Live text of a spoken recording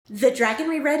The Dragon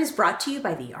Reread is brought to you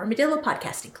by the Armadillo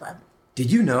Podcasting Club.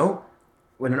 Did you know?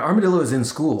 When an armadillo is in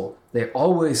school, they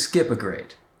always skip a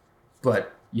grade.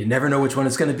 But you never know which one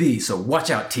it's going to be, so watch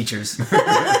out, teachers.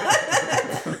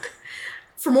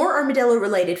 For more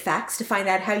armadillo-related facts, to find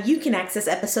out how you can access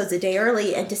episodes a day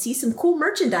early, and to see some cool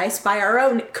merchandise by our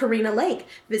own Karina Lake,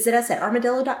 visit us at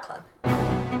armadillo.club.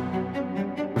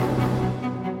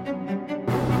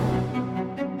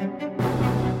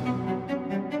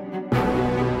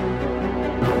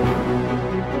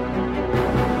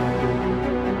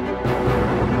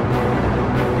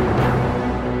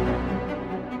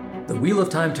 The wheel of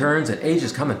time turns and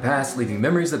ages come and pass, leaving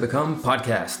memories that become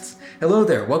podcasts. Hello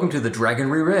there, welcome to The Dragon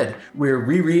Reread. We're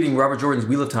rereading Robert Jordan's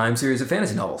Wheel of Time series of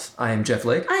fantasy novels. I am Jeff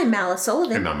Lake. I'm Malice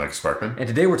Sullivan. And I'm Mike Sparkman. And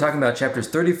today we're talking about chapters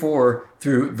 34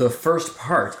 through the first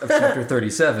part of chapter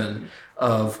 37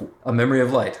 of A Memory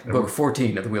of Light, book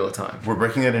 14 of The Wheel of Time. We're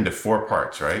breaking it into 4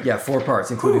 parts, right? Yeah, 4 parts,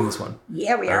 including this one.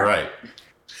 Yeah, we are. All right.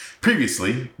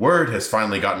 Previously, word has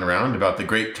finally gotten around about the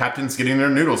great captains getting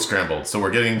their noodles scrambled, so we're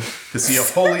getting to see a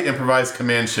wholly improvised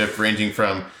command shift ranging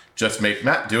from just make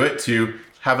Matt do it to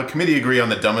have a committee agree on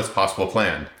the dumbest possible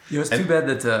plan. You know, it's too bad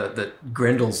that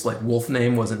Grendel's wolf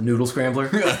name wasn't Noodle Scrambler.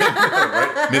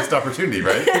 Right? Missed opportunity,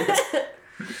 right?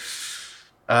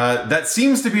 That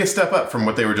seems to be a step up from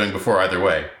what they were doing before either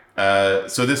way.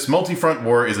 So this multi-front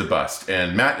war is a bust,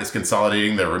 and Matt is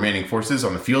consolidating their remaining forces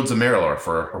on the fields of Marilor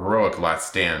for a heroic last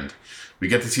stand. We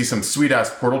get to see some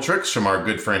sweet-ass portal tricks from our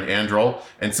good friend Androl,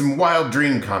 and some wild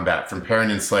dream combat from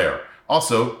Perrin and Slayer.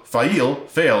 Also, Fail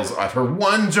fails at her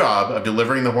one job of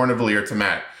delivering the Horn of Valir to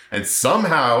Matt, and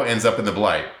somehow ends up in the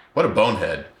Blight. What a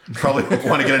bonehead. Probably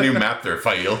want to get a new map there,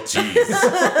 Fail. Jeez.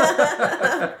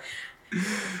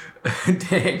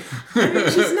 Dang. I mean,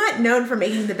 she's not known for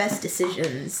making the best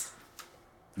decisions.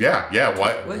 Yeah.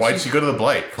 Why'd she go to the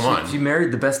Blight? Come on. She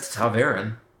married the best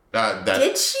Taveran.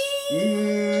 Did she?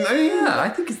 I mean, Yeah, I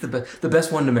think it's the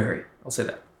best one to marry. I'll say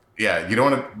that. yeah, you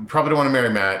probably don't want to marry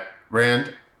Matt.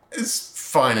 Rand is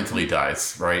fine until he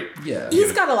dies, right? Yeah.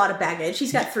 He's got a lot of baggage.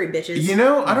 He's got 3 bitches. You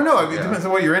know, I don't know. It depends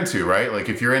on what you're into, right? Like,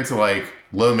 if you're into,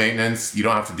 low maintenance, you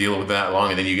don't have to deal with that long,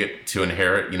 and then you get to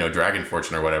inherit, Dragon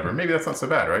Fortune or whatever. Maybe that's not so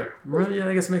bad, right? Well, yeah,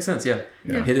 I guess it makes sense, yeah.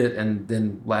 Hit it and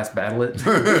then last battle it.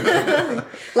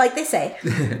 Like they say.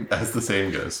 As the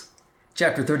saying goes.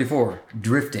 Chapter 34,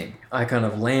 Drifting, Icon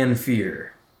of Land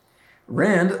Fear.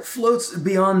 Rand floats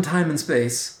beyond time and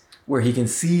space, where he can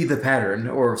see the pattern,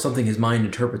 or something his mind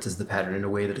interprets as the pattern in a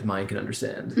way that his mind can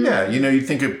understand. Yeah, you'd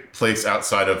think a place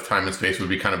outside of time and space would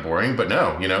be kind of boring, but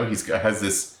no, he has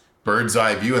this bird's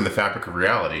eye view in the fabric of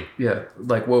reality. Yeah,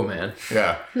 whoa, man.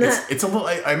 Yeah. It's a little,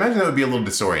 I imagine that would be a little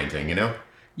disorienting,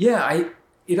 Yeah,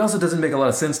 it also doesn't make a lot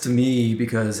of sense to me,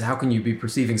 because how can you be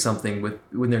perceiving something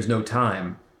when there's no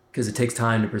time? Because it takes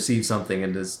time to perceive something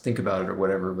and to think about it or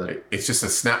whatever, but... It's just a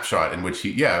snapshot in which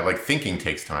thinking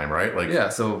takes time, right? Yeah,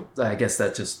 so I guess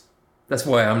that's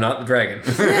why I'm not the dragon.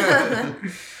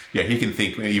 Yeah, he can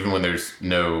think even when there's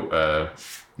no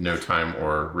time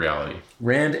or reality.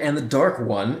 Rand and the Dark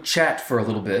One chat for a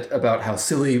little bit about how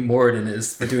silly Moradin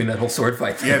is for doing that whole sword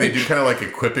fight thing. Yeah, they do kind of like a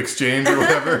quip exchange or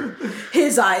whatever.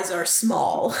 His eyes are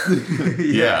small.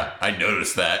 Yeah, I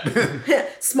noticed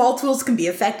that. Small tools can be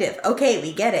effective. Okay,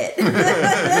 we get it.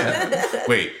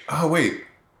 Wait.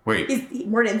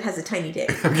 Morden has a tiny dick.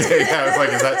 Okay, yeah, I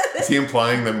was like, is he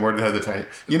implying that Morden has a tiny...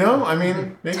 maybe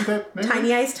that... Maybe.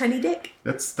 Tiny eyes, tiny dick.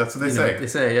 That's what they say. They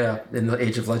say, yeah, in the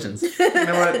Age of Legends. You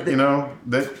know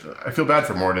what? I feel bad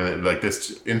for Morden.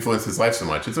 This influenced his life so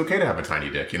much. It's okay to have a tiny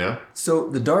dick, So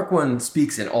the Dark One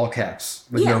speaks in all caps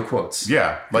with no quotes.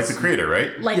 Yeah, like the creator,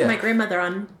 right? Like my grandmother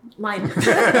online. Your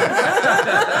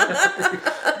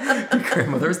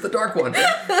grandmother is the Dark One.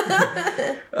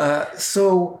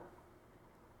 So...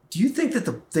 Do you think that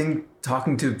the thing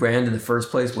talking to Rand in the first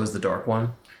place was the Dark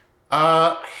One?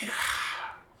 I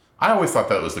always thought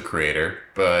that was the creator,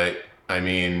 but I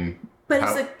mean... But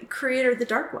it's the creator of the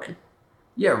Dark One.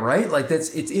 Yeah, right?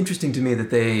 It's interesting to me that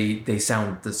they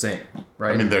sound the same,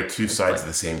 right? I mean, they're two sides of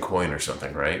the same coin or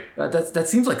something, right? That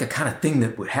seems like the kind of thing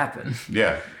that would happen.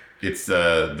 Yeah. It's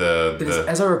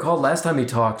As I recall, last time he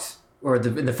talked, or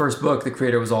in the first book, the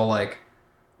creator was all like,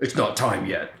 it's not time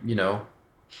yet,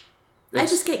 I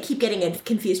just keep getting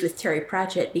confused with Terry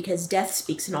Pratchett because Death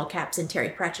speaks in all caps in Terry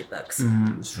Pratchett books.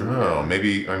 Oh,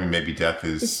 maybe Death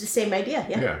is... It's the same idea,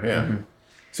 yeah. Yeah. Mm-hmm.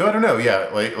 So I don't know, yeah,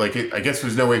 I guess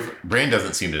there's no way... Rand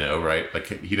doesn't seem to know, right?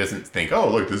 He doesn't think, oh,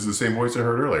 look, this is the same voice I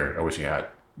heard earlier. I wish he had.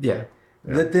 Yeah.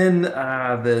 But then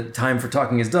the time for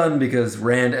talking is done because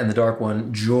Rand and the Dark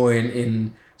One join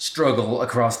in struggle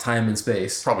across time and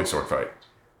space. Probably sword fight.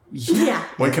 Yeah.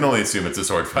 One can only assume it's a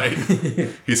sword fight.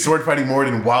 He's sword fighting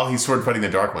Morden while he's sword fighting the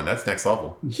Dark One. That's next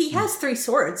level. He has 3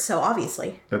 swords, so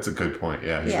obviously. That's a good point.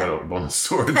 Yeah, he's Yeah. got a bonus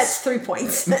swords. That's 3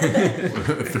 points. three and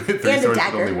swords with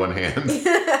dagger. only one hand.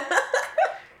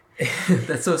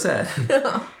 That's so sad.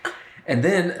 And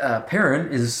then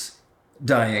Perrin is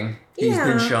dying. He's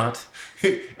been Yeah. shot.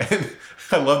 And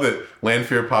I love that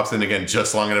Lanfear pops in again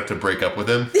just long enough to break up with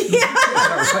him.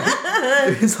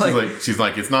 It's like, She's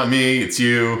like, it's not me, it's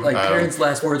you. Perrin's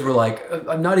last words were like,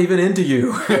 I'm not even into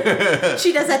you.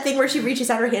 She does that thing where she reaches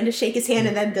out her hand to shake his hand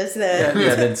and then does the...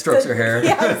 Yeah, then strokes her hair.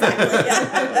 Yeah, exactly.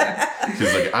 Yeah.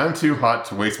 She's like, I'm too hot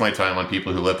to waste my time on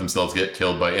people who let themselves get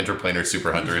killed by interplanar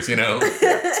super hunters, you know?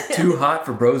 Too hot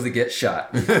for bros that get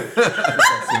shot. That's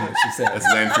what she said. That's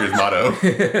Lanfear's motto.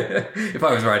 If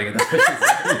I was writing it, that's what she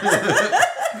said.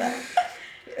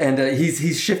 And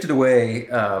he's shifted away,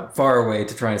 far away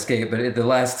to try and escape. But the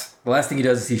last thing he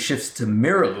does is he shifts to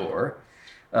Mirilor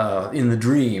in the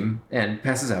dream and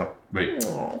passes out. Wait,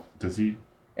 Aw. does he?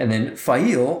 And then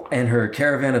Fail and her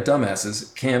caravan of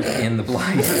dumbasses camp in the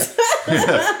blind.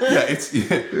 Yeah, it's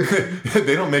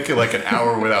they don't make it like an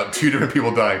hour without 2 different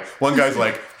people dying. One guy's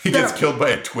like, he gets killed by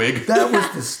a twig. That was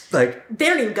this like They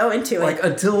don't even go into it. up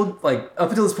until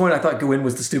this point I thought Gawain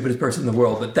was the stupidest person in the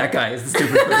world, but that guy is the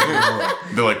stupidest person in the world.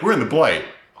 They're like, we're in the blight.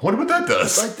 I wonder what that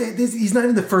does. Like he's not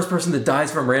even the first person that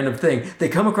dies from a random thing. They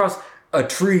come across a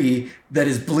tree that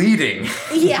is bleeding.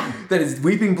 Yeah. That is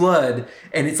weeping blood,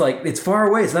 and it's like it's far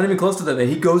away. It's not even close to them, and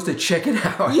he goes to check it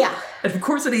out. Yeah. And of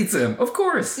course it eats him. Of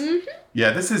course. Mm-hmm.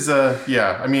 Yeah, this is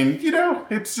I mean,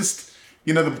 it's just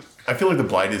I feel like the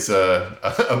blight is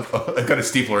got a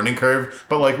steep learning curve,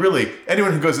 but like really,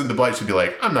 anyone who goes into the blight should be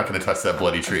like, I'm not going to touch that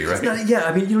bloody tree, right?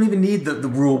 I mean, you don't even need the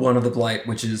rule 1 of the blight,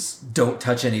 which is don't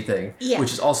touch anything. Yeah.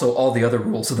 Which is also all the other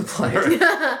rules of the blight.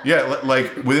 Yeah,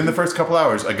 like within the first couple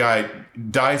hours, a guy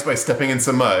dies by stepping in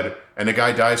some mud, and a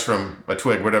guy dies from a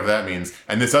twig, whatever that means,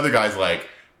 and this other guy's like,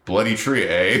 bloody tree,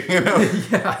 eh? You know?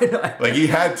 Yeah, I know. Like he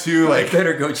had to I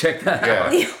better go check that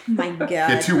out. Oh my god. He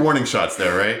had 2 warning shots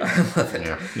there, right? I love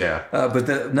it. Yeah.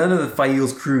 But none of the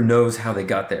Fail's crew knows how they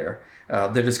got there.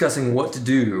 They're discussing what to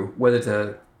do, whether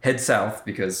to head south,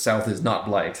 because south is not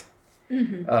blight,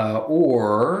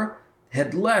 or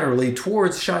head laterally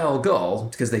towards Shyle Gull,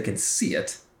 because they can see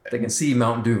it. They can see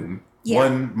Mount Doom. Yeah.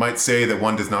 One might say that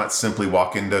one does not simply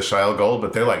walk into Shyle Gull,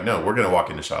 but they're like, no, we're going to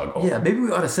walk into Shyle Gull. Yeah, maybe we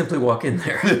ought to simply walk in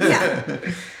there.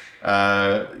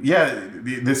 Yeah.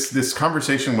 This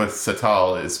conversation with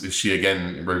Satal is she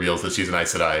again reveals that she's an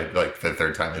Aes Sedai, like the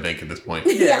 3rd time, I think, at this point.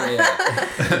 Yeah.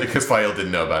 Because Fael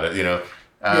didn't know about it, you know.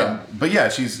 But yeah,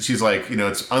 she's like,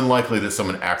 it's unlikely that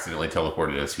someone accidentally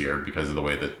teleported us here because of the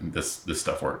way that this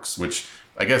stuff works, which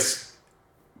I guess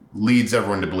leads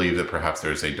everyone to believe that perhaps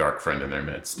there's a dark friend in their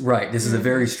midst. Right, this is a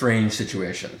very strange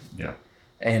situation. Yeah.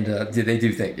 And they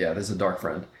do think, there's a dark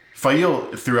friend.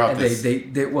 Fael throughout And this...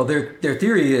 their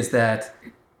theory is that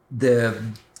the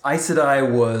Aes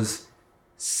Sedai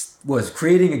was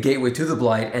creating a gateway to the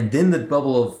Blight, and then the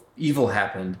bubble of evil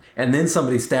happened, and then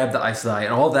somebody stabbed the Aes Sedai,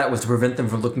 and all that was to prevent them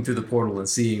from looking through the portal and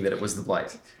seeing that it was the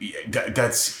Blight.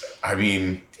 That's, I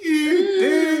mean...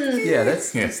 Yeah, that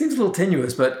seems a little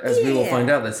tenuous, but as we will find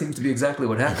out, that seems to be exactly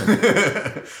what happened.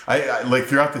 I like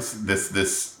throughout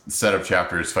this set of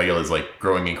chapters, Fael is like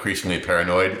growing increasingly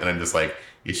paranoid, and I'm just like,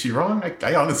 is she wrong?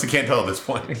 I honestly can't tell at this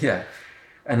point. Yeah.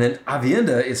 And then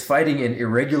Avienda is fighting in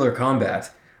irregular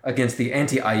combat against the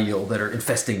anti-Aiel that are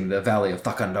infesting the valley of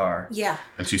Thakandar. Yeah.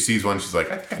 And she sees one, she's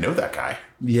like, I think I know that guy.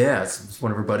 Yeah, it's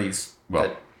one of her buddies.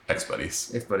 Well,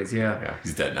 ex-buddies. Ex-buddies, yeah. Yeah,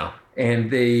 he's dead now.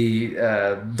 And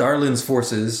Darlin's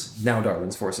forces,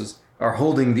 are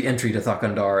holding the entry to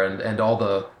Thakandar, and all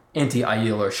the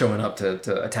anti-Aiel are showing up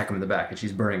to attack him in the back, and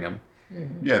she's burning them.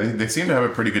 Yeah, they seem to have a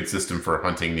pretty good system for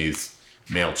hunting these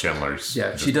male channelers.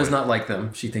 Yeah, she does not like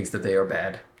them. She thinks that they are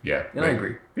bad. Yeah. And I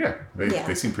agree. Yeah,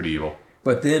 they seem pretty evil.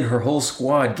 But then her whole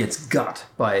squad gets got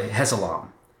by Hessalam,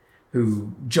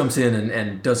 who jumps in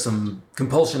and does some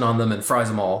compulsion on them and fries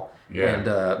them all. Yeah.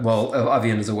 And while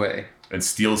Avienda's away. And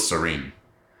steals Serene.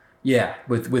 Yeah,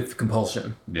 with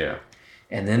compulsion. Yeah.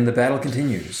 And then the battle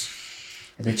continues.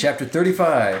 And in chapter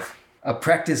 35, a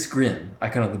practice grin,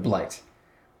 icon of the Blight.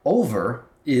 Olver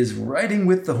is riding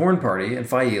with the Horn Party and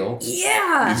Fael.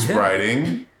 Yeah. He's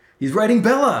riding. He's riding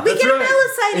Bella. We get a Bella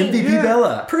sighting. MVP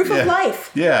Bella. Proof of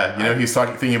life. Yeah, he's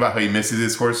thinking about how he misses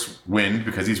his horse Wind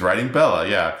because he's riding Bella.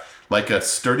 Yeah, like a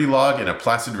sturdy log in a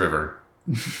placid river.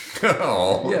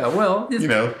 Oh. Yeah, well,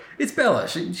 It's Bella.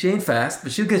 She ain't fast,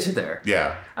 but she'll get you there.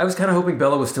 Yeah. I was kind of hoping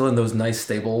Bella was still in those nice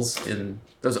stables, in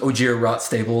those Ogier Rot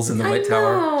stables in the White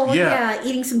Tower. Oh, Yeah. yeah,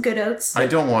 eating some good oats. I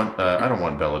don't want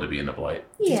Bella to be in the Blight.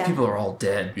 These Yeah. people are all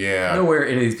dead. Yeah. Nowhere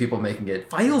any of these people making it.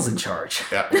 File's in charge.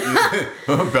 Yeah.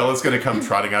 Bella's gonna come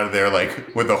trotting out of there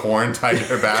like with a horn tied to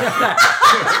her back.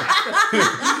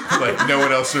 Like no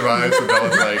one else survives. So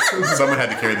Bella's like, someone had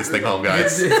to carry this thing home,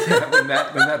 guys. Yeah, when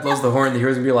Matt blows the horn, the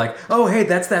hero's gonna be like, "Oh, hey,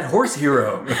 that's that horse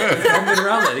hero. He hadn't been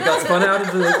around that. He got spun out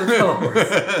into the fellow horse."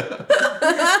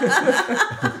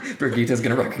 Brigitta's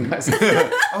gonna recognize it.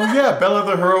 Oh yeah, Bella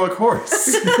the heroic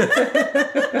horse.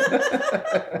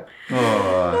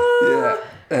 Yeah.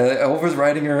 Oliver's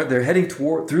riding her. They're heading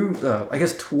toward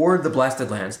the Blasted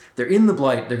Lands. They're in the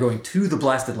Blight. They're going to the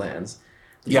Blasted Lands.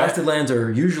 The Blasted Lands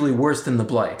are usually worse than the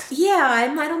Blight. Yeah,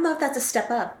 I don't know if that's a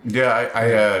step up. Yeah,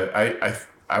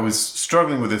 I was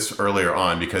struggling with this earlier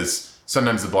on because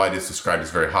sometimes the Blight is described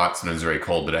as very hot, sometimes very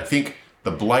cold, but I think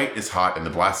the Blight is hot and the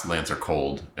Blasted Lands are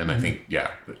cold. And I think,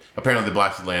 apparently the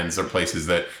Blasted Lands are places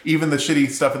that even the shitty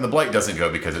stuff in the Blight doesn't go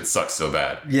because it sucks so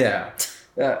bad. Yeah.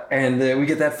 And we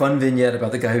get that fun vignette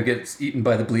about the guy who gets etten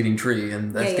by the bleeding tree,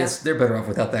 and I guess they're better off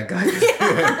without that guy.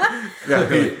 Yeah,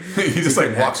 he just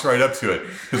like walks right up to it.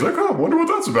 He's like, "Oh, I wonder what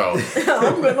that's about."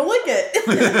 I'm gonna lick it.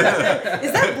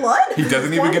 Is that blood? He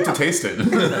doesn't even get to taste it.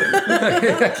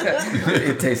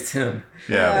 It tastes him.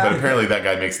 Yeah, but apparently that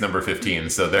guy makes number 15,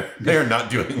 so they're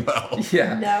not doing well.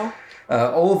 Yeah. No.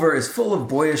 Oliver is full of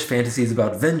boyish fantasies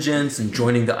about vengeance and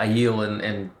joining the Aiel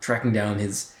and tracking down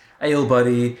his Aiel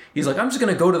buddy. He's like, I'm just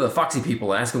going to go to the Foxy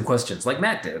people and ask them questions, like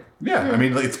Matt did. Yeah, I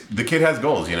mean, the kid has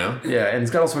goals, you know? Yeah, and he's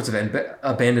got all sorts of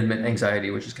abandonment anxiety,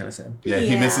 which is kind of sad. Yeah,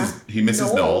 he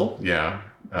misses Noel. Yeah,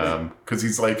 because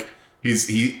he's like,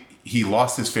 he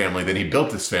lost his family, then he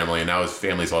built his family, and now his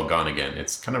family's all gone again.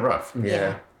 It's kind of rough.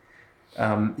 Yeah.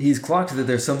 He's clocked that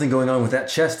there's something going on with that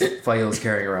chest that Fael is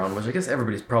carrying around, which I guess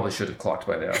everybody probably should have clocked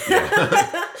by now.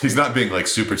 Yeah. He's not being like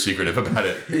super secretive about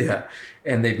it. Yeah,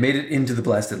 and they've made it into the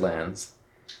Blasted Lands.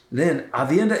 Then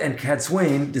Avienda and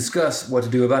Cadsuane discuss what to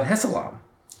do about Hessalam.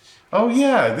 Oh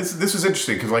yeah, this was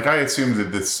interesting because like I assumed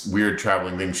that this weird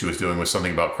traveling thing she was doing was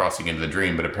something about crossing into the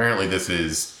dream, but apparently this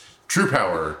is true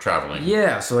power traveling.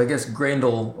 Yeah, so I guess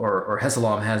Grendel or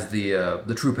Hessalam has the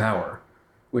true power,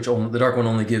 which the Dark One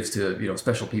only gives to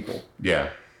special people. Yeah.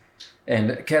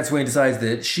 And Cadsuane decides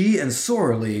that she and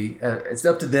Sorley, it's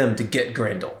up to them to get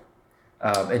Grendel.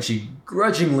 And she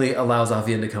grudgingly allows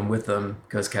Avienda to come with them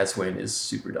because Cadsuane is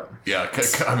super dumb. Yeah,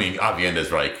 I mean,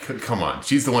 Avienda's right. Come on.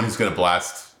 She's the one who's going to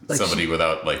blast somebody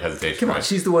without hesitation. Come on, right?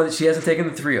 she's the one. She hasn't taken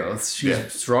the 3 oaths.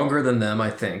 She's stronger than them,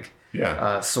 I think.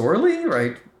 Yeah. Sorley,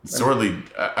 right?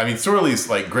 Sorley's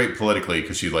like great politically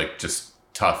because she's like just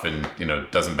tough and,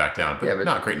 doesn't back down, but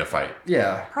not great in a fight.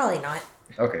 Yeah. Probably not.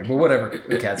 Okay, well, whatever,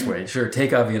 Cadsuane. Sure,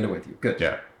 take Avienda with you. Good.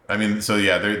 Yeah. I mean, so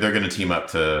yeah, they're going to team up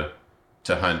to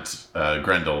hunt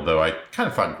Grendel, though I kind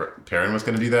of thought Perrin was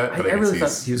going to do that. But I really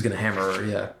thought he was going to hammer her,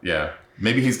 yeah. Yeah.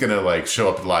 Maybe he's going to show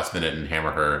up at the last minute and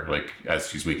hammer her as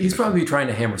she's weak. He's probably trying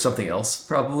to hammer something else,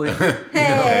 probably.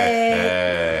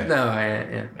 Hey. No,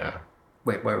 Yeah.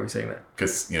 Wait, why were we saying that?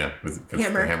 Because,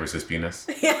 Hammer. hammers his penis.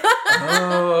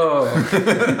 Oh.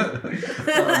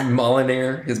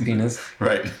 Molyneux, his penis.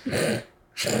 Right.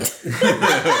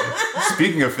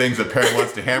 Speaking of things that Perrin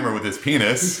wants to hammer with his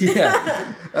penis.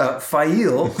 Yeah.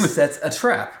 Fael sets a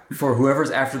trap for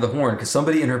whoever's after the horn because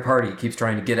somebody in her party keeps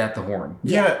trying to get at the horn.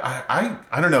 Yeah,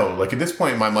 I don't know. At this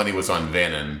point, my money was on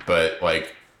Vannon, but I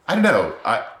don't know.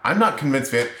 I'm not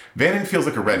convinced. Vannon feels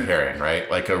like a red herring, right?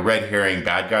 Like a red herring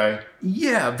bad guy.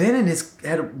 Yeah, Vannon has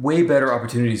had way better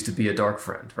opportunities to be a dark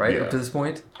friend, right? Yeah. Up to this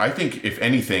point. I think, if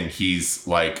anything, he's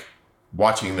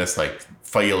watching this,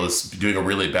 Fael is doing a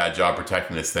really bad job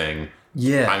protecting this thing.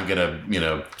 Yeah. I'm going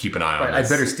to, keep an eye on I this.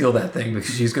 better steal that thing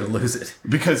because she's going to lose it.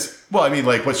 Because,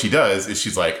 what she does is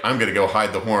she's like, I'm going to go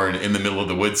hide the horn in the middle of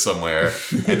the woods somewhere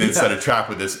and then set a trap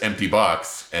with this empty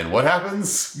box. And what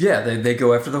happens? Yeah, they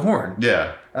go after the horn.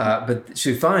 Yeah. But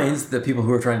she finds the people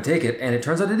who are trying to take it, and it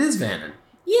turns out it is Vannon.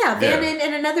 Yeah, Vannon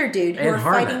and another dude who And are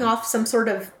Harman. fighting off some sort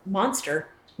of monster.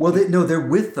 Well, they're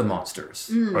with the monsters.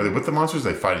 Are they with the monsters? Or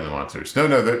are they fighting the monsters? No,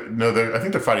 I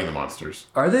think they're fighting the monsters.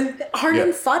 Are they?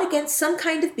 Harman fought against some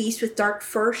kind of beast with dark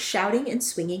fur, shouting and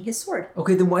swinging his sword.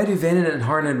 Okay, then why do Vannon and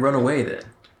Harnan run away then?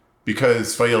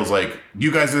 Because Fael's like,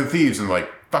 you guys are the thieves, and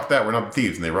fuck that, we're not the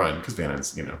thieves, and they run because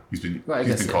Vannon's, he's been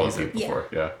called a thief before.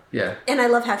 Yeah. And I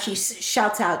love how she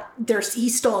shouts out,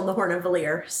 "He's stolen the horn of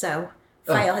Valir," so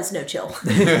Fael has no chill.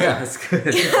 Yeah, that's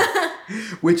good.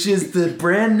 Which is the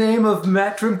brand name of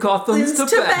Matt Trimcotham's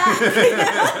tobacco.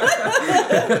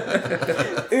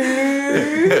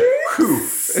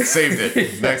 Saved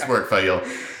it. Nice work, Fail.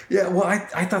 Yeah, well,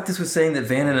 I thought this was saying that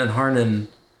Vannon and Harnan,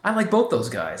 I like both those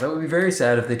guys. I would be very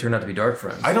sad if they turned out to be dark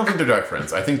friends. I don't think they're dark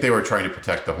friends. I think they were trying to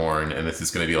protect the horn, and this is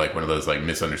going to be like one of those like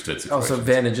misunderstood situations. Oh, so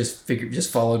Vannon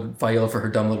just followed Fael for her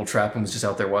dumb little trap and was just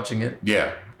out there watching it?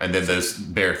 Yeah, and then those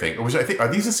bear thing, which I think, are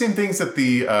these the same things that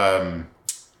the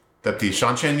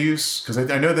Shanshan use? Because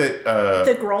I know that...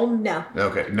 the Grom, no.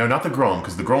 Okay, no, not the Grom,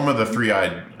 because the Grom are the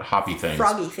three-eyed hoppy things.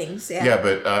 Froggy things, yeah. Yeah,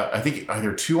 but I think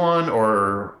either Tuon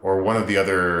or one of the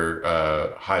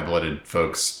other high-blooded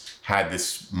folks had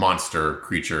this monster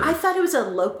creature. I thought it was a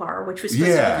Lopar, which was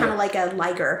supposed to be kind of like a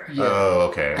liger. Yeah. Oh,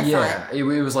 okay. Yeah, it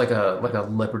was like a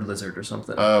leopard lizard or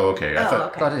something. Oh, okay. I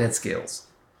thought it had scales.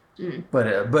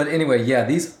 But anyway, yeah,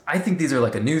 I think these are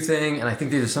like a new thing, and I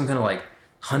think these are some kind of like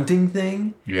hunting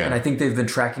thing. Yeah. And I think they've been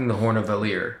tracking the Horn of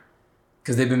Valir.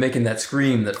 Because they've been making that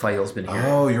scream that Fael's been hearing.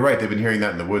 Oh, you're right. They've been hearing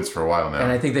that in the woods for a while now.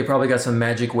 And I think they probably got some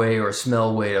magic way or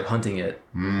smell way of hunting it.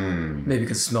 Mm. Maybe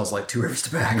because it smells like Two Rivers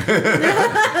to Back.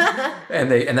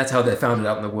 and that's how they found it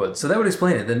out in the woods. So that would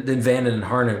explain it. Then Vannon and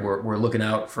Harnan were looking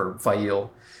out for Fael.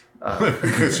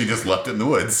 Because she just left it in the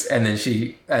woods. And then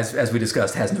she, as we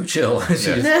discussed, has no chill. She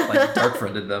just like dark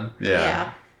friended them.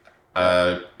 Yeah.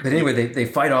 But anyway, they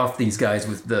fight off these guys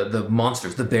with the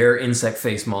monsters, the bear insect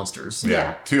face monsters.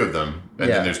 Yeah, two of them. And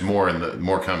then there's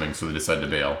more coming, so they decide to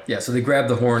bail. Yeah, so they grab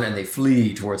the horn and they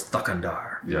flee towards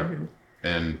Thakandar. Yeah.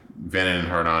 And Vannon and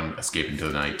Harnan escape into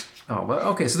the night. Oh, well,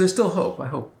 okay, so there's still hope. I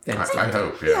hope. I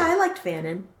hope, Yeah, I liked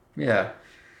Vannon. Yeah.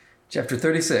 Chapter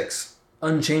 36.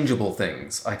 Unchangeable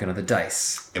things. Icon of the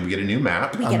dice. And we get a new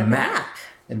map. We get a map.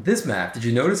 And this map, did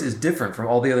you notice, is different from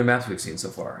all the other maps we've seen so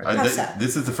far.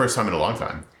 This is the first time in a long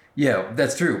time. Yeah,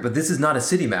 that's true. But this is not a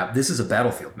city map. This is a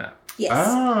battlefield map. Yes.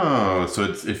 Oh, so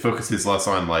it focuses less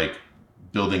on like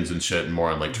buildings and shit and more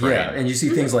on like terrain. Yeah, and you see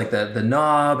things like the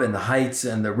knob and the heights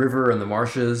and the river and the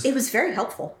marshes. It was very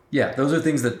helpful. Yeah, those are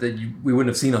things that we wouldn't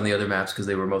have seen on the other maps because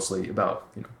they were mostly about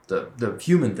the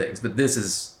human things. But this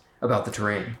is about the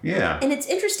terrain. Yeah. And it's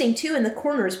interesting, too, in the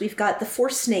corners, we've got the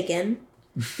Force Snake in.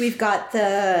 We've got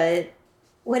the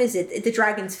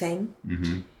Dragon's Fang.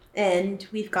 Mm-hmm. And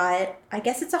we've got, I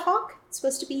guess it's a hawk. It's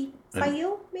supposed to be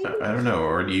Fael, maybe? I don't know.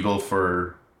 Or an eagle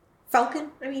for...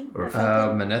 Falcon, I mean. Or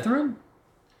Manetheren?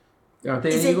 Aren't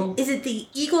they an eagle? Is it the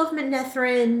eagle of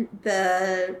Manetheren,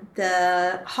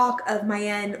 the hawk of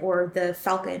Mayen, or the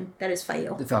falcon that is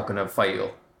Fael? The falcon of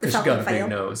Fael. Because she's falcon got a Fael. big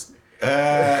nose.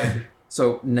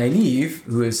 So Nynaeve,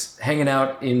 who is hanging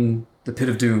out in the Pit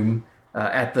of Doom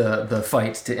at the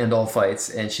fight to end all fights,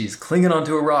 and she's clinging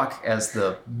onto a rock as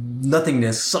the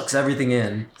nothingness sucks everything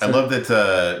in. I love that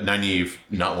Nynaeve,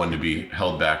 not one to be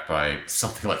held back by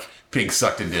something like being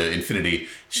sucked into infinity,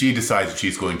 she decides that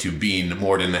she's going to bean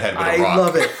Mord in the head with a rock. I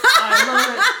love it.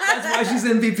 That's why she's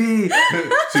MVP.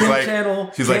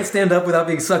 She's can't stand up without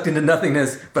being sucked into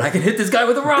nothingness, but I can hit this guy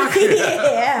with a rock.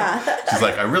 Yeah. She's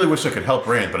like, I really wish I could help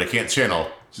Rand, but I can't channel.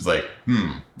 She's like,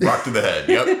 rock to the head.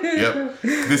 Yep.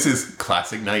 This is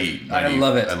classic Nynaeve. I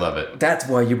love it. I love it. That's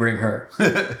why you bring her.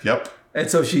 Yep. And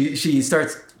so she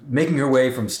starts making her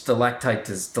way from stalactite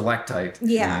to stalactite.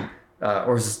 Yeah.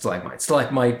 Or is it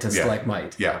stalagmite to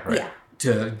stalagmite. Yeah, right. Yeah.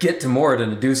 To get to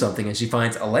Moradin to do something, and she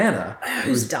finds Alana.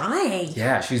 Who's dying.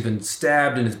 Yeah, she's been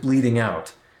stabbed and is bleeding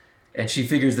out. And she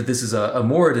figures that this is a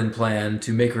Moradin plan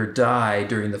to make her die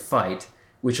during the fight,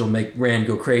 which will make Rand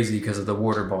go crazy because of the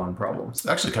water bond problems. It's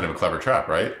actually kind of a clever trap,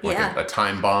 right? Like Yeah. a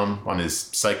time bomb on his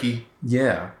psyche.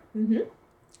 Yeah. Mm-hmm. Do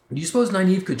you suppose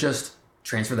Nynaeve could just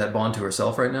transfer that bond to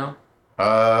herself right now?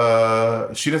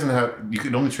 She doesn't have... You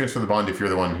can only transfer the bond if you're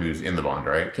the one who's in the bond,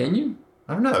 right? Can you?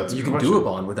 I don't know. That's a You good can question. do a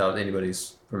bond without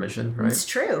anybody's permission, right? It's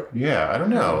true. Yeah, I don't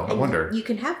know. I And wonder. You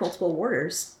can have multiple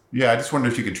warders. Yeah, I just wonder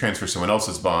if you could transfer someone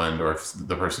else's bond or if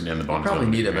the person in the bond... Probably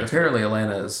need it, but transfer. apparently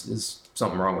Alana is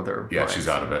something wrong with her. Yeah, mind. she's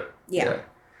out of it. Yeah.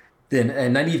 Then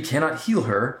Nynaeve cannot heal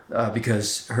her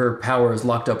because her power is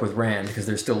locked up with Rand because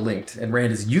they're still linked. And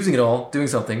Rand is using it all, doing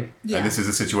something. Yeah. And this is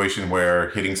a situation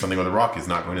where hitting something with a rock is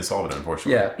not going to solve it,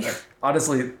 unfortunately. Yeah.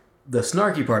 Honestly, the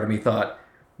snarky part of me thought,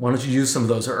 why don't you use some of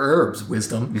those herbs,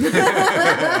 Wisdom?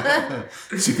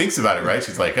 She thinks about it, right?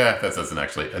 She's like, that doesn't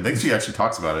actually... I think she actually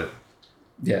talks about it.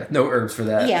 Yeah, no herbs for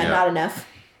that. Yeah, not enough.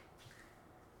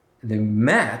 And then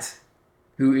Matt,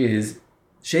 who is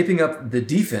shaping up the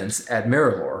defense at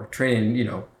Marilor,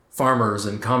 training, farmers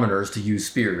and commoners to use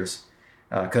spears.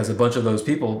 Because a bunch of those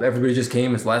people, everybody just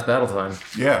came. It's last battle time.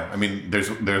 Yeah, I mean, there's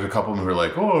a couple of them who are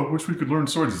like, oh, I wish we could learn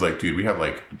swords. He's like, dude, we have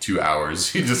like 2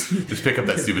 hours. You just pick up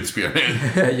that stupid spear,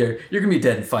 man. you're gonna be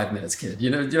dead in 5 minutes, kid.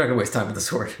 You're not gonna waste time with the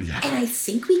sword. Yeah. And I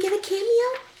think we get a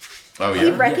cameo. Oh, He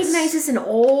yeah? recognizes an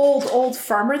old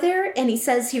farmer there, and he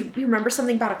says he remembers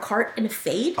something about a cart and a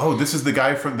fade. Oh, this is the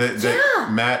guy from that Yeah.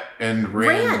 Matt and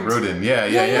Rand rode in. Yeah.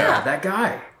 Yeah, that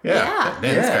guy. Yeah.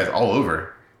 Man, this guy's all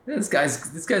over. Yeah, this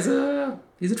guy's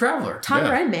he's a traveler. Tom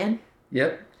Yeah. Wren, man.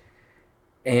 Yep.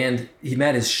 And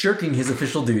Matt is shirking his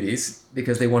official duties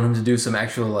because they want him to do some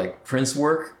actual like prince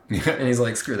work, and he's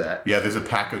like, screw that. Yeah, there's a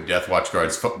pack of Death Watch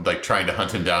guards like trying to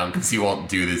hunt him down because he won't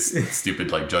do this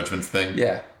stupid like judgments thing.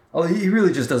 Yeah. Oh, he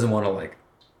really just doesn't want to like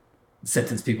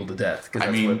sentence people to death because that's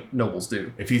I mean, what nobles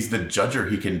do. If he's the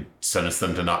judger, he can sentence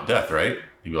them to not death, right?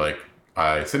 He'd be like,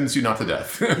 I sentence you not to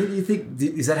death. You think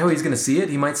is that how he's going to see it?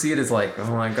 He might see it as like, oh,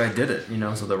 that guy did it,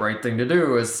 so the right thing to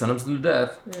do is sentence him to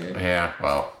death. Yeah,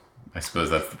 well, I suppose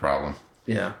that's the problem.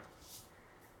 Yeah.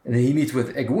 And then he meets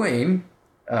with Egwene,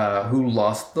 who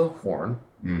lost the horn.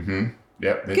 Mm-hmm.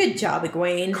 Yep. Good job,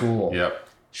 Egwene. Cool. Yep.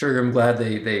 Sure, I'm glad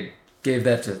they gave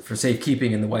that for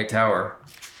safekeeping in the White Tower.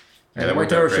 And Yeah, the that White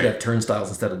worked out Tower should great. have turnstiles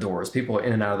instead of doors. People are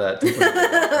in and out of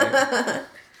that. Right?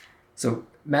 So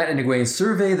Matt and Egwene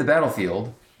survey the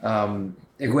battlefield.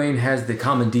 Egwene has the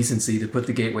common decency to put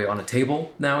the gateway on a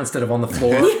table now instead of on the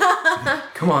floor.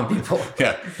 Come on, people.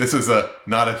 Yeah, this is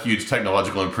not a huge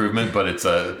technological improvement, but it's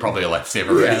probably a lifesaver.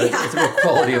 Right? Yeah, it's a real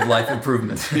quality of life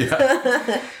improvement.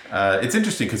 It's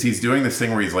interesting because he's doing this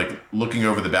thing where he's like looking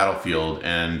over the battlefield,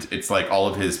 and it's like all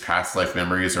of his past life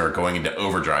memories are going into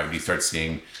overdrive, and he starts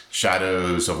seeing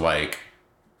shadows of like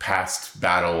past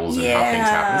battles and how things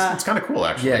happen. It's kind of cool,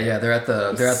 actually. Yeah, they're at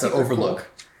the Super overlook,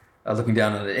 looking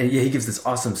down on it, and he gives this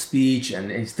awesome speech,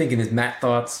 and he's thinking his Matt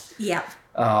thoughts. Yeah.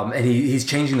 And he's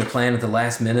changing the plan at the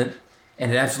last minute,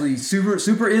 and it absolutely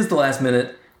super is the last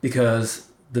minute because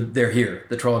they're here,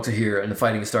 the Trollocs are here, and the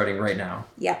fighting is starting right now.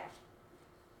 Yeah.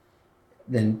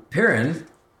 Then Perrin,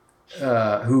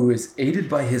 who is aided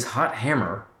by his hot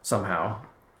hammer somehow,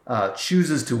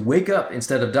 chooses to wake up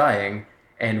instead of dying,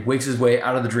 and wakes his way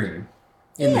out of the dream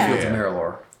in the fields of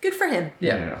Marilor. Good for him.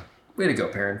 Yeah. Way to go,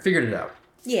 Perrin. Figured it out.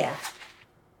 Yeah.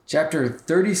 Chapter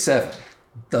 37,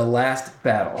 The Last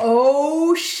Battle.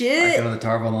 Oh, shit. Icon of the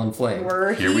Tarvalon Flame.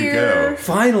 We're Here we go.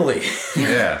 Finally!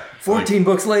 Yeah. 14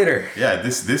 books later. Yeah,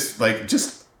 this like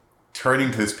just turning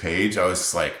to this page, I was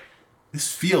just like,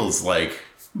 this feels like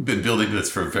we've been building this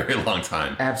for a very long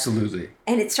time. Absolutely.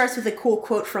 And it starts with a cool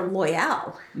quote from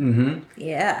Loyal. Mm-hmm.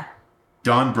 Yeah.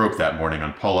 Dawn broke that morning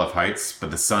on Polov Heights, but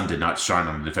the sun did not shine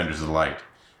on the defenders of the light.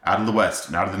 Out of the west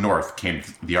and out of the north came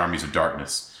the armies of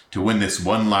darkness, to win this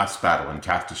one last battle and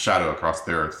cast a shadow across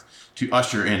the earth, to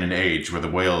usher in an age where the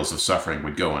wails of suffering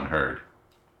would go unheard.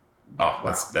 Oh,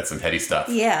 that's some heady stuff.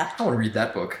 Yeah. I want to read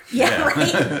that book. Yeah,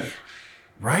 right?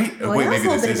 Right? Oh, Loyal's maybe a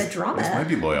little this bit is of a drama. This might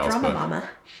be Loyal's Drama book. mama.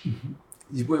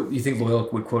 You think Loyal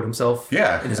would quote himself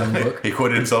Yeah. in his own book? He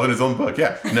quoted himself in his own book,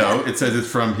 yeah. No, it says it's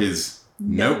from his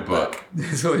notebook.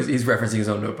 So he's referencing his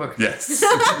own notebook. Yes.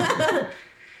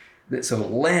 So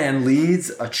Lan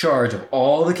leads a charge of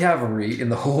all the cavalry in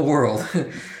the whole world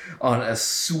on a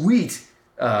sweet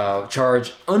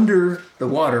charge under the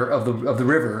water of the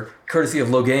river, courtesy of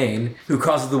Loghain, who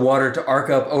causes the water to arc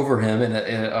up over him in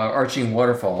an arching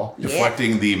waterfall.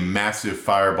 Deflecting the massive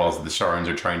fireballs that the Sharons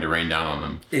are trying to rain down on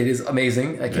them. It is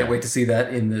amazing. I can't wait to see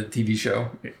that in the TV show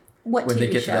What when TV they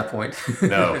get show? to that point.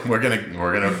 No, we're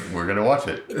gonna watch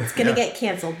it. It's gonna get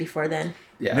canceled before then.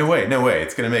 Yeah. No way.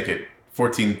 It's gonna make it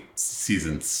 14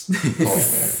 seasons.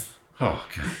 Oh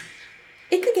god.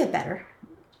 It could get better.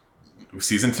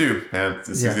 Season 2. Yeah,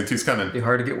 season 2's coming. It'd be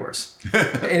hard to get worse.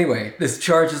 Anyway, this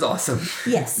charge is awesome.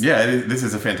 Yes. Yeah, this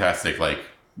is a fantastic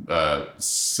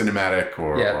cinematic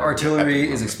or artillery epic is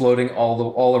moment. exploding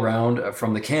all around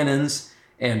from the cannons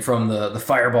and from the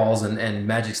fireballs and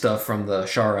magic stuff from the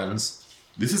Sharons.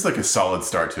 This is like a solid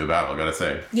start to a battle, gotta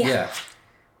say. Yeah.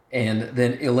 And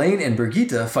then Elaine and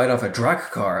Brigitte fight off a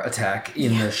Drakkar attack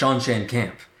in the Shanshan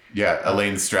camp. Yeah,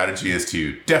 Elaine's strategy is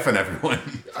to deafen everyone.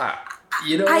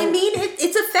 I mean,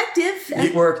 it's effective.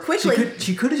 It worked quickly.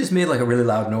 She could have just made like a really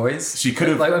loud noise. She could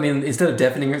have- instead of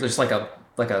deafening her, just like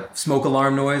a smoke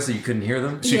alarm noise so you couldn't hear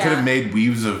them. She could have made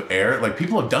weaves of air. Like,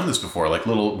 people have done this before, like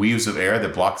little weaves of air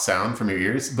that block sound from your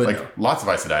ears. But like, no. lots of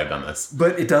Aes Sedai have done this.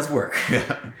 But it does work.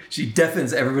 Yeah. She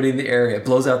deafens everybody in the area,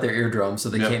 blows out their eardrums so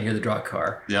they Yep. can't hear the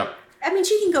Drakkar. Yep. I mean,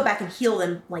 she can go back and heal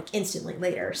them instantly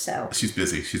later. So She's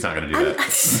busy. She's not going to do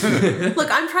that. look,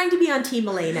 I'm trying to be on Team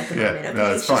Elaine at the Yeah, moment. Okay,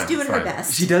 no, it's she's fine, doing it's her fine.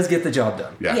 best. She does get the job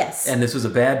done. Yeah. Yes. And this was a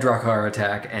bad Drakkar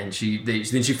attack, and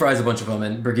then she fries a bunch of them,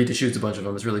 and Brigitte shoots a bunch of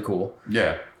them. It's really cool.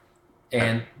 Yeah.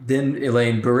 And then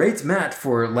Elaine berates Matt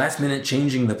for last minute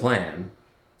changing the plan.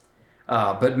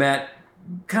 But Matt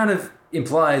kind of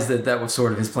implies that was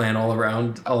sort of his plan all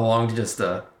along to just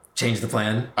change the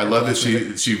plan. I love that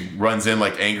she runs in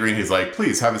like angry and he's like,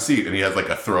 please have a seat. And he has like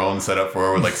a throne set up for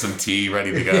her with like some tea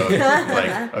ready to go.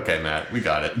 Like, okay, Matt, we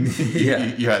got it.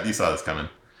 You saw this coming.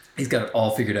 He's got it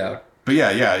all figured out. But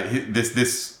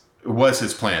this was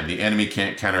his plan. The enemy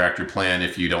can't counteract your plan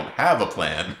if you don't have a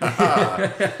plan.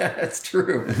 That's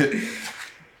true.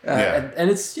 And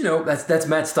it's, that's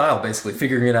Matt's style, basically,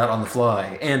 figuring it out on the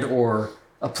fly and or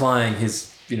applying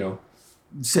his,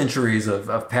 centuries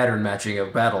of pattern matching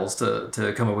of battles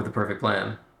to come up with the perfect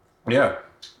plan. Yeah.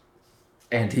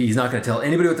 And he's not going to tell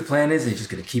anybody what the plan is. He's just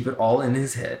going to keep it all in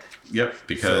his head. Yep,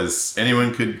 because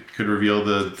anyone could reveal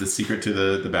the secret to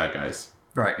the bad guys.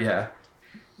 Right, yeah.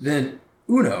 Then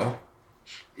Uno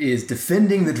is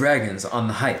defending the dragons on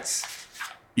the heights.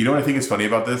 You know what I think is funny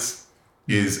about this?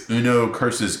 Is Uno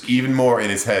curses even more in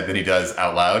his head than he does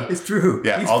out loud. It's true.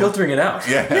 Yeah, he's filtering it out.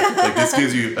 Yeah, like this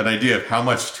gives you an idea of how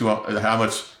much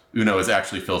Uno is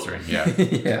actually filtering. Yeah.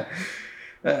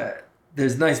 Yeah.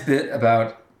 There's a nice bit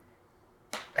about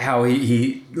how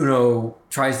Uno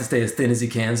tries to stay as thin as he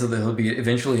can so that he'll be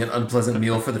eventually an unpleasant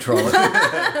meal for the trolley.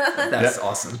 That's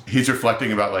awesome. He's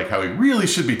reflecting about like how he really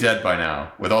should be dead by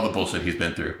now with all the bullshit he's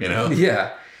been through,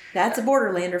 Yeah. That's a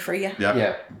Borderlander for you. Yep.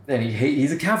 Yeah. And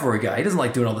he's a cavalry guy. He doesn't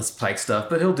like doing all this pike stuff,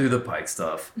 but he'll do the pike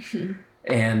stuff.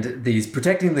 And he's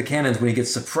protecting the cannons when he gets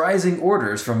surprising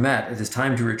orders from Matt. It is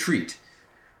time to retreat.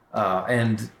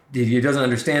 And he doesn't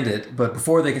understand it, but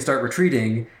before they can start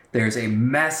retreating, there's a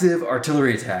massive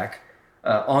artillery attack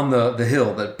on the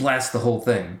hill that blasts the whole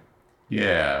thing.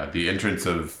 Yeah, the entrance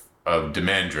of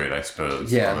Demandrid, I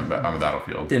suppose, on the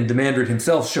battlefield. Then Demandrid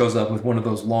himself shows up with one of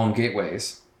those long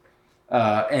gateways.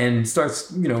 And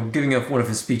starts, giving up one of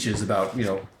his speeches about,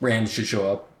 Rand should show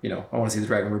up. I want to see the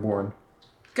Dragon Reborn.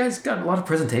 Guy's got a lot of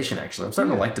presentation, actually. I'm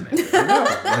starting to like Demandrid. I know.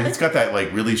 Like, he's got that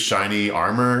like really shiny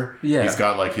armor. Yeah. He's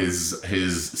got like his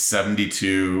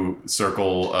 72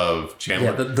 circle of channel.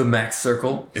 Yeah, the Max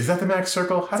Circle. Is that the Max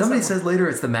Circle? Somebody says later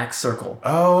it's the Max Circle.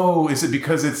 Oh, is it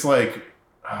because it's like,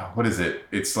 what is it?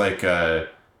 It's like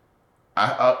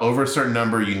over a certain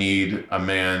number, you need a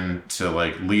man to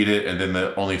like lead it, and then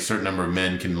only a certain number of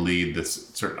men can lead this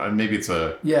certain. Maybe it's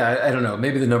a. Yeah, I don't know.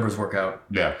 Maybe the numbers work out.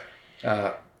 Yeah.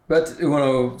 But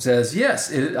Uno says,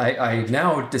 yes, I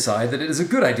now decide that it is a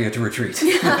good idea to retreat.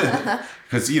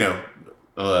 Because,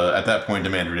 at that point,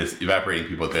 Demandrid is evaporating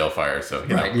people with balefire, so,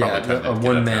 a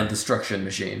one-man destruction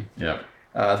machine. Yeah.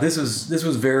 This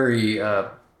was very,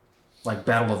 like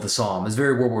Battle of the Somme. It's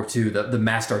very World War II, the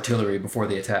massed artillery before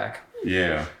the attack.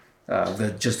 Yeah.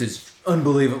 That just is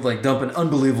unbelievable, like dump an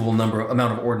unbelievable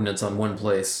amount of ordnance on one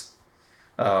place,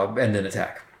 and then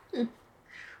attack.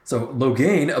 So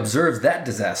Logain observes that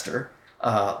disaster.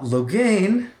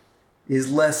 Logain is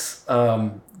less,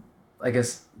 I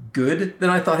guess, good than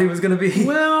I thought he was going to be.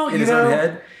 Well, in his own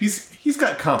head. He's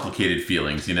got complicated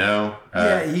feelings,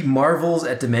 Yeah, he marvels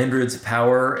at Demandrid's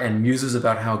power and muses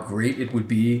about how great it would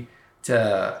be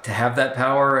to have that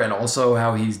power, and also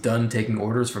how he's done taking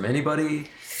orders from anybody.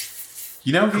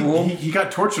 Cool. He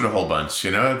got tortured a whole bunch,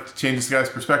 changes the guy's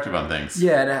perspective on things.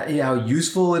 Yeah, and how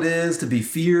useful it is to be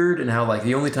feared, and how like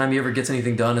the only time he ever gets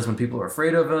anything done is when people are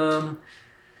afraid of him.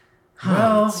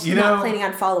 Well, not planning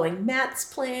on following Matt's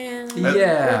plan.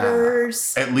 Yeah.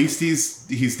 Orders. At least he's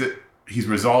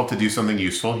resolved to do something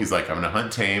useful. He's like, I'm going to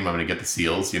hunt tame. I'm going to get the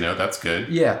seals. That's good.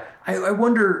 Yeah. I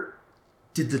wonder,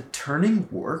 did the turning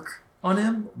work on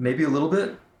him? Maybe a little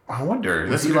bit? I wonder.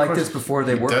 Was he like this before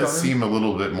they worked on him? It does seem a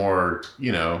little bit more,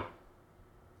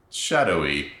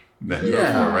 shadowy than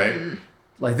before, right?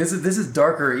 Like this is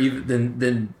darker even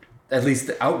than at least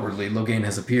outwardly Logain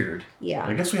has appeared. Yeah.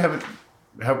 I guess we haven't.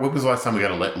 When was the last time we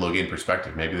got a Logain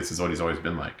perspective? Maybe this is what he's always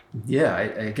been like. Yeah,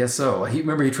 I guess so. He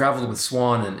traveled with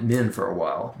Swan and Min for a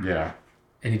while. Yeah.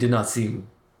 And he did not seem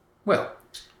well.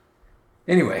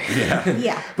 Anyway. Yeah.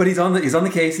 Yeah. But he's on the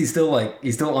case. He's still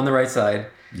on the right side.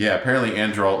 Yeah, apparently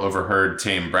Androl overheard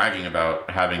Tame bragging about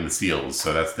having the seals,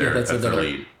 so that's their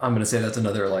lead. I'm gonna say that's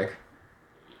another really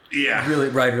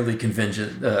riderly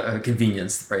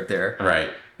convenience right there. Right.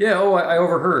 Yeah. Oh, I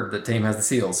overheard that Tame has the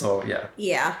seals. So yeah.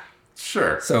 Yeah.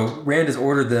 Sure. So Rand has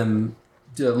ordered them,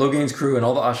 Logain's crew and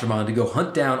all the Ashaman, to go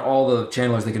hunt down all the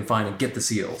channelers they can find and get the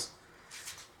seals.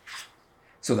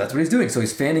 So that's what he's doing. So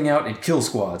he's fanning out in kill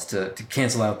squads to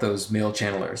cancel out those male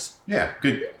channelers. Yeah,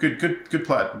 good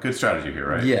plot, good strategy here,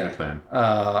 right? Yeah. Good plan.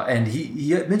 And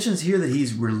he mentions here that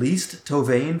he's released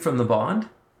Tovain from the bond.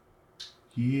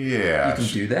 Yeah. You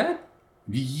can do that?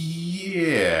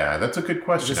 Yeah, that's a good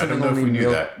question. I don't know if we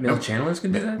knew that. Male channelers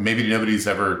can do that? Maybe nobody's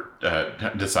ever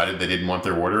decided they didn't want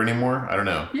their order anymore. I don't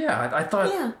know. Yeah, I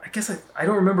thought. Yeah. I guess I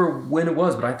don't remember when it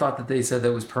was, but I thought that they said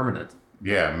that was permanent.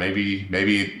 Yeah, maybe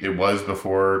it was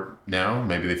before now.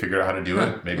 Maybe they figured out how to do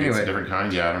it. Maybe it's a different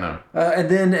kind. Yeah, I don't know. And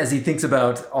then as he thinks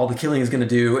about all the killing he's going to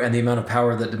do and the amount of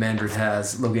power that Demandred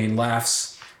has, Logain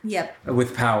laughs Yep.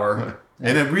 with power.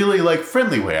 In a really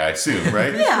friendly way, I assume,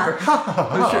 right?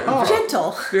 Yeah.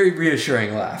 Gentle. Very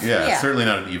reassuring laugh. Yeah, certainly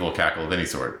not an evil cackle of any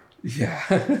sort. Yeah.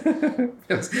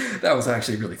 that was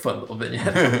actually a really fun little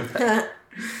vignette.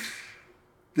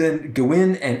 Then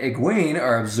Gawain and Egwene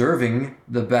are observing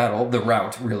the battle, the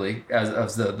rout, really,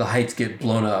 as the heights get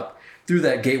blown up through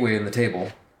that gateway in the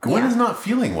table. Gwen is not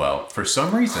feeling well for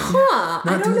some reason. Huh. Not I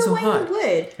don't doing know so why hot. he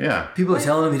would. Yeah. People are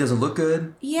telling him he doesn't look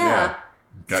good. Yeah.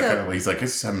 He's like,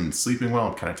 I'm sleeping well.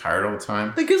 I'm kind of tired all the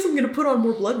time. I guess I'm going to put on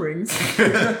more blood rings.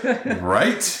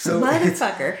 Right? So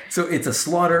Motherfucker. So it's a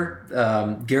slaughter.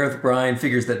 Gareth Bryan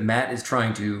figures that Matt is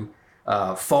trying to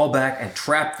fall back and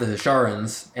trap the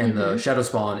Sharans and the Shadow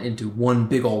Spawn into one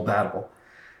big old battle.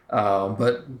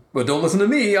 But don't listen to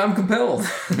me. I'm compelled.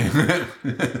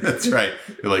 That's right.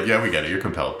 You're like, yeah, we get it. You're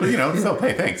compelled. But, so,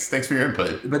 hey, thanks. Thanks for your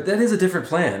input. But that is a different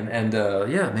plan. And,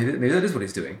 maybe that is what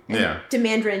he's doing. Yeah.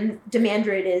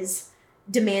 Demandred is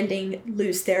demanding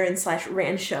Luce Theron /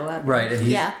 Rand show up. Right. And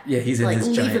he's in his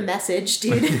leave giant... a message,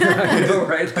 dude. I know,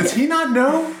 right? Does he not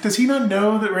know? Does he not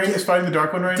know that Rand is fighting the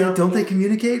Dark One right now? Don't they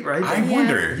communicate, right? I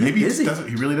wonder. Maybe he busy. doesn't.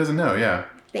 He really doesn't know. Yeah.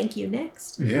 Thank you,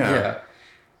 next. Yeah.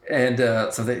 And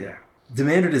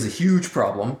Demandred is a huge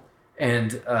problem,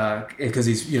 and because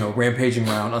he's rampaging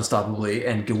around unstoppably,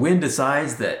 and Gawain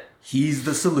decides that he's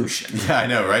the solution. Yeah, I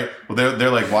know, right? Well,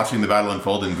 they're like watching the battle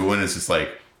unfold, and Gawain is just like,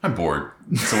 I'm bored.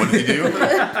 So what does he do?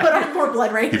 Put on more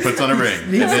blood rings. He puts on a ring.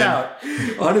 Sneaks out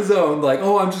on his own, like,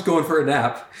 oh, I'm just going for a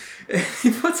nap. And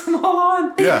he puts them all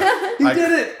on. Yeah. He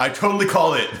did it. I totally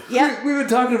called it. Yep. We've been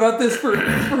talking about this for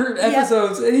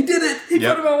episodes, and he did it. He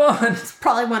put them all on.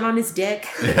 Probably one on his dick.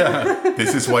 Yeah.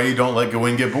 This is why you don't let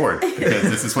Gawain get bored, because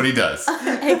this is what he does.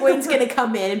 Egwene's gonna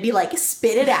come in and be like,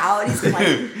 spit it out. He's gonna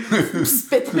like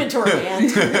spit them into her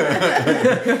hand.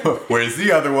 Where's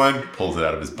the other one? Pulls it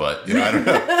out of his butt. I don't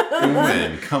know.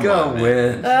 Gawain, come on, man.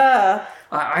 Win.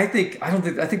 I think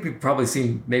we've probably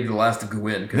seen maybe the last of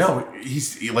Gawain. No,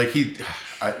 he's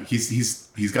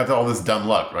got all this dumb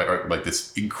luck, right? Or like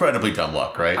this incredibly dumb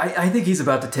luck, right? I think he's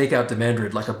about to take out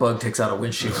Demandred like a bug takes out a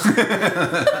windshield.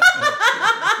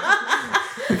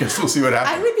 I guess we'll see what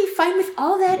happens. I would be fine with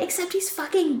all that, except he's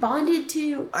fucking bonded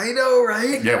to. I know,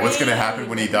 right? Yeah, what's gonna happen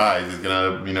when he dies? He's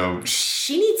gonna,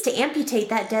 She needs to amputate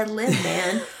that dead limb,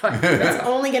 man. It's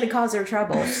only gonna cause her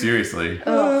trouble. Seriously.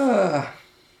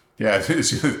 Yeah,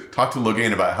 talk to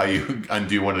Logain about how you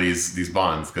undo one of these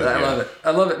bonds. I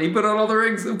love it. He put on all the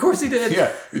rings. Of course he did.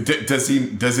 Yeah. Does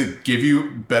it give you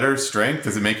better strength?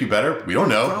 Does it make you better? We don't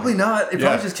know. Probably not. It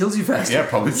probably just kills you faster. Yeah,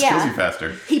 probably just kills you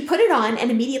faster. He put it on, and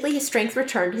immediately his strength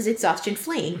returned, his exhaustion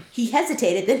fleeing. He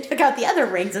hesitated, then took out the other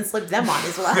rings and slipped them on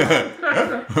as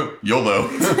well. YOLO.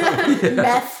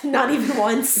 Meth, not even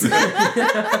once. Oh,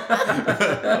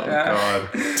 God.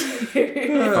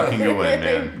 Fucking Gawain,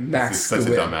 man. Max He's such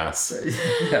Gawain. a dumbass.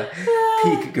 Yeah.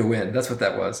 Peak Gawain. That's what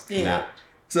that was. Yeah.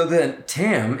 So then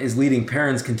Tam is leading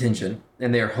Perrin's contingent,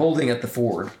 and they are holding at the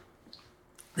ford.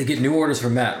 They get new orders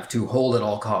from Matt to hold at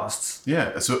all costs.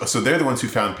 Yeah, so they're the ones who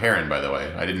found Perrin, by the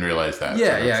way. I didn't realize that.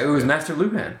 Yeah, it was Master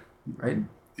Luhan, right?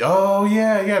 Oh,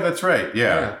 yeah, that's right.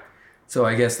 Yeah. So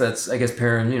I guess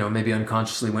Perrin, maybe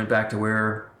unconsciously went back to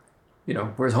where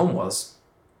his home was,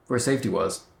 where safety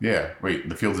was. Yeah. Wait,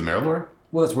 the Fields of Marilor?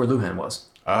 Well, that's where Luhan was.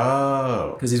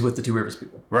 Oh. Because he's with the Two Rivers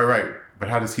people. Right. But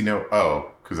how does he know?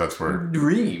 Oh, because that's where...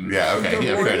 Dream. Yeah, okay.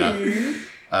 Yeah, fair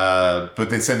enough. But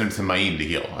they send him to Maine to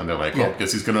heal. And they're like, I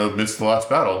guess he's going to miss the last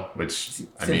battle, which,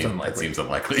 Seems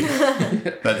unlikely.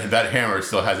 that hammer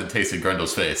still hasn't tasted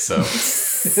Grendel's face, so...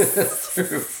 That's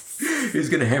true. He's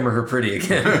going to hammer her pretty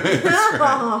again. He's gonna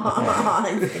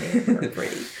hammer her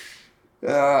pretty.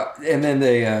 And then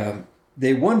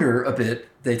they wonder a bit.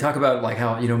 They talk about like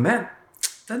how, Matt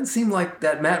doesn't seem like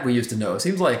that Matt we used to know.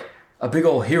 Seems like a big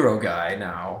old hero guy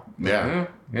now. Yeah.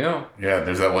 Yeah,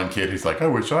 there's that one kid who's like, I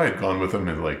wish I had gone with him.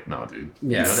 And like, no, dude.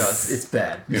 Yeah, no, it's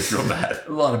bad. It's real bad.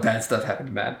 A lot of bad stuff happened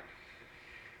to Matt.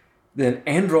 Then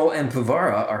Androl and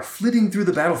Pavara are flitting through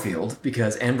the battlefield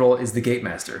because Androl is the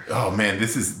Gatemaster. Oh man,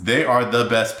 they are the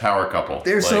best power couple.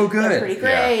 They're so good. They're pretty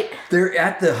great. Yeah. They're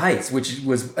at the Heights, which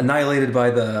was annihilated by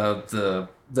the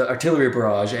artillery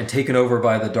barrage and taken over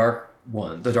by the Dark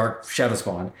Shadow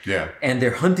Spawn. Yeah. And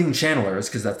they're hunting channelers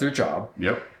because that's their job.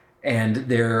 Yep. And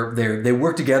they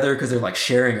work together because they're like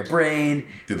sharing a brain.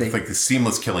 It's like the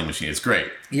seamless killing machine. It's great.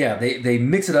 Yeah, they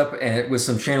mix it up with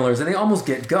some channelers and they almost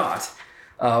get got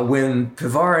when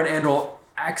Pivar and Androl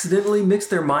accidentally mix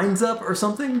their minds up or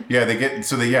something. Yeah, they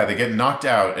get knocked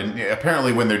out, and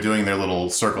apparently when they're doing their little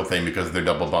circle thing because of their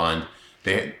double bond,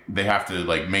 they have to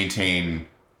like maintain,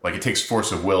 like it takes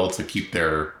force of will to keep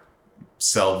their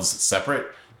selves separate.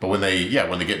 But when they get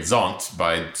zonked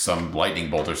by some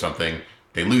lightning bolt or something,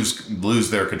 they lose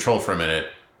their control for a minute,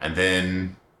 and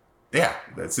then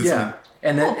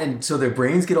and so their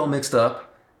brains get all mixed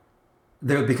up.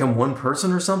 They'll become one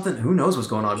person or something. Who knows what's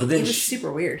going on? But then it was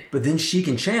super weird. But then she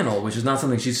can channel, which is not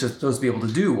something she's supposed to be able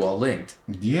to do while linked.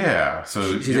 Yeah,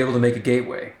 so she's able to make a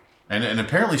gateway, and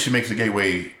apparently she makes a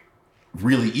gateway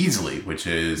really amusely, which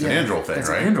is an Androl thing, that's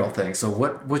right? An Androl thing. So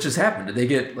what just happened? Did they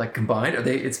get like combined?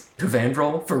 It's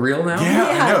Pavandrol for real now? Yeah,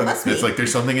 I know. Must It's be. like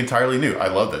there's something entirely new. I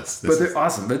love this. But they're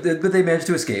awesome. But they managed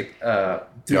to escape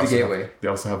through the gateway. They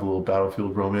also have a little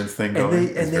battlefield romance thing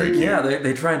going.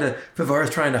 They trying to. Pavar's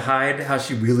trying to hide how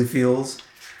she really feels.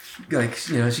 Like,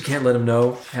 she can't let him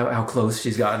know how close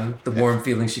she's gotten, the warm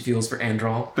feelings she feels for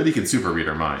Androl. But he can super read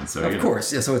her mind, so of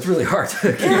course, yeah. So it's really hard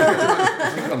to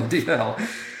keep on the DL.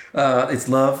 It's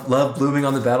love blooming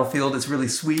on the battlefield. It's really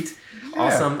sweet,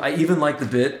 awesome. I even like the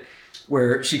bit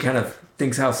where she kind of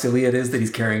thinks how silly it is that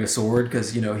he's carrying a sword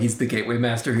because he's the gateway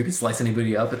master who can slice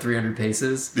anybody up at 300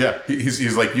 paces. Yeah,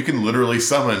 he's like, you can literally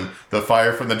summon the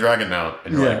fire from the dragon now,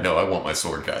 and you're like, no, I want my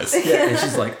sword, guys. Yeah, and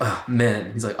she's like, oh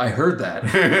man. He's like, I heard that.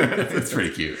 It's pretty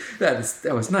cute. That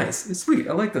was nice. It's sweet.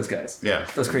 I like those guys. Yeah,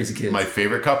 those crazy kids. My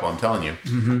favorite couple. I'm telling you.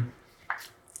 Mm-hmm.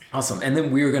 Awesome. And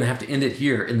then we are going to have to end it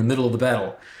here in the middle of the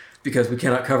battle because we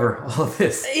cannot cover all of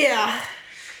this. Yeah.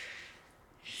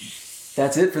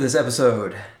 That's it for this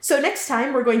episode. So next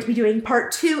time we're going to be doing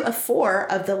part 2 of 4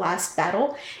 of the last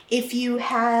battle. If you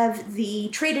have the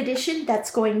trade edition, that's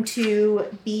going to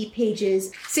be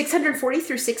pages 640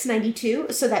 through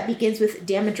 692. So that begins with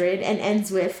Damodred and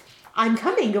ends with I'm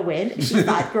coming, Gawain. She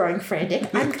thought, growing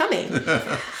frantic. I'm coming.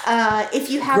 If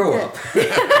you have Grow up.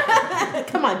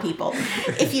 Come on, people.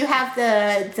 If you have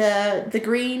the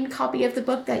green copy of the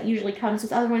book that usually comes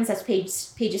with other ones, that's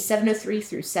pages 703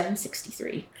 through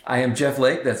 763. I am Jeff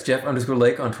Lake. That's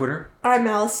Jeff_Lake on Twitter. I'm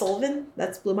Alice Sullivan.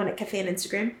 That's Blue Bonnet Cafe on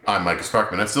Instagram. I'm Micah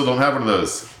Sparkman. I still don't have one of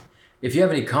those. If you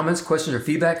have any comments, questions, or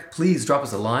feedback, please drop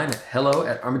us a line at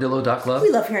hello@armadillo.club. We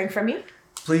love hearing from you.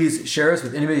 Please share us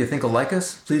with anybody you think will like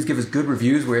us. Please give us good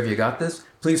reviews wherever you got this.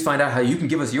 Please find out how you can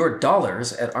give us your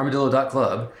dollars at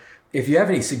armadillo.club. If you have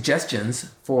any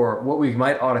suggestions for what we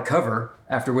might ought to cover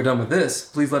after we're done with this,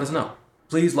 please let us know.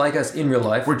 Please like us in real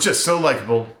life. We're just so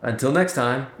likable. Until next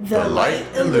time. The light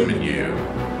illumine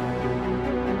you.